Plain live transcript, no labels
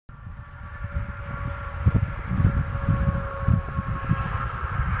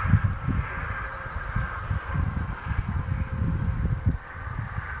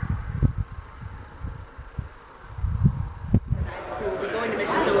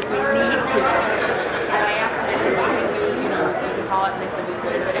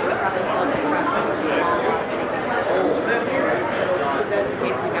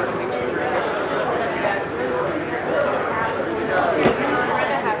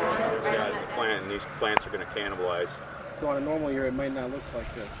plants are going to cannibalize. So on a normal year, it might not look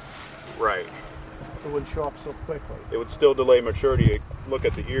like this. Right. It wouldn't show up so quickly. It would still delay maturity. Look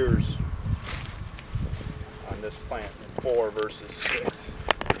at the ears on this plant, 4 versus 6. Yes,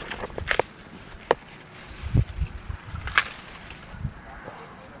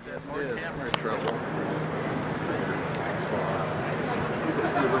 it is. We're in trouble. You can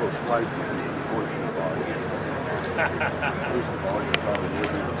see a little slice in the portion of all this. First of all, you probably live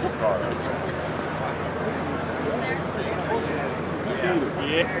in the scar.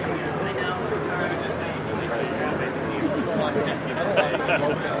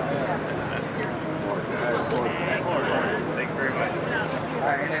 Thanks very much.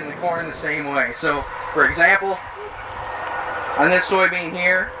 And then the corn the same way. So, for example, on this soybean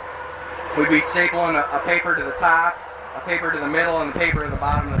here, we'd be stapling a paper to the top, a paper to the middle, and a paper at the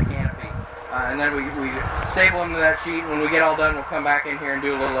bottom of the canopy. And then we staple them to that sheet. When we get all done, we'll come back in here and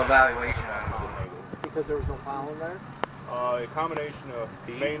do a little evaluation on it. Because there was no pollen there? A combination of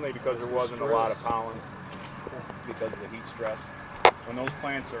mainly because there wasn't a lot of pollen because of the heat stress. When those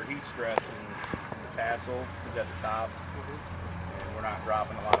plants are heat stressed and the tassel is at the top, and we're not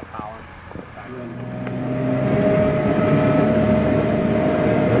dropping a lot of pollen.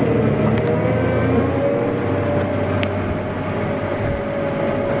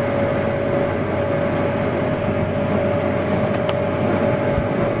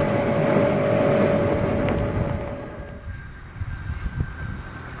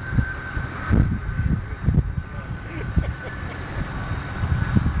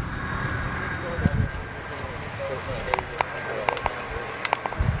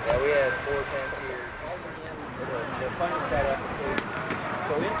 Yeah, we had 4 tanks here. The fungicide application.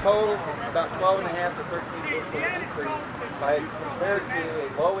 So in total, about 12.5 to 13 bushel increase by compared to a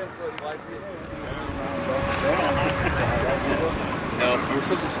low input like this. No, you're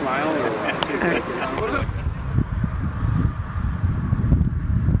supposed to smile or what?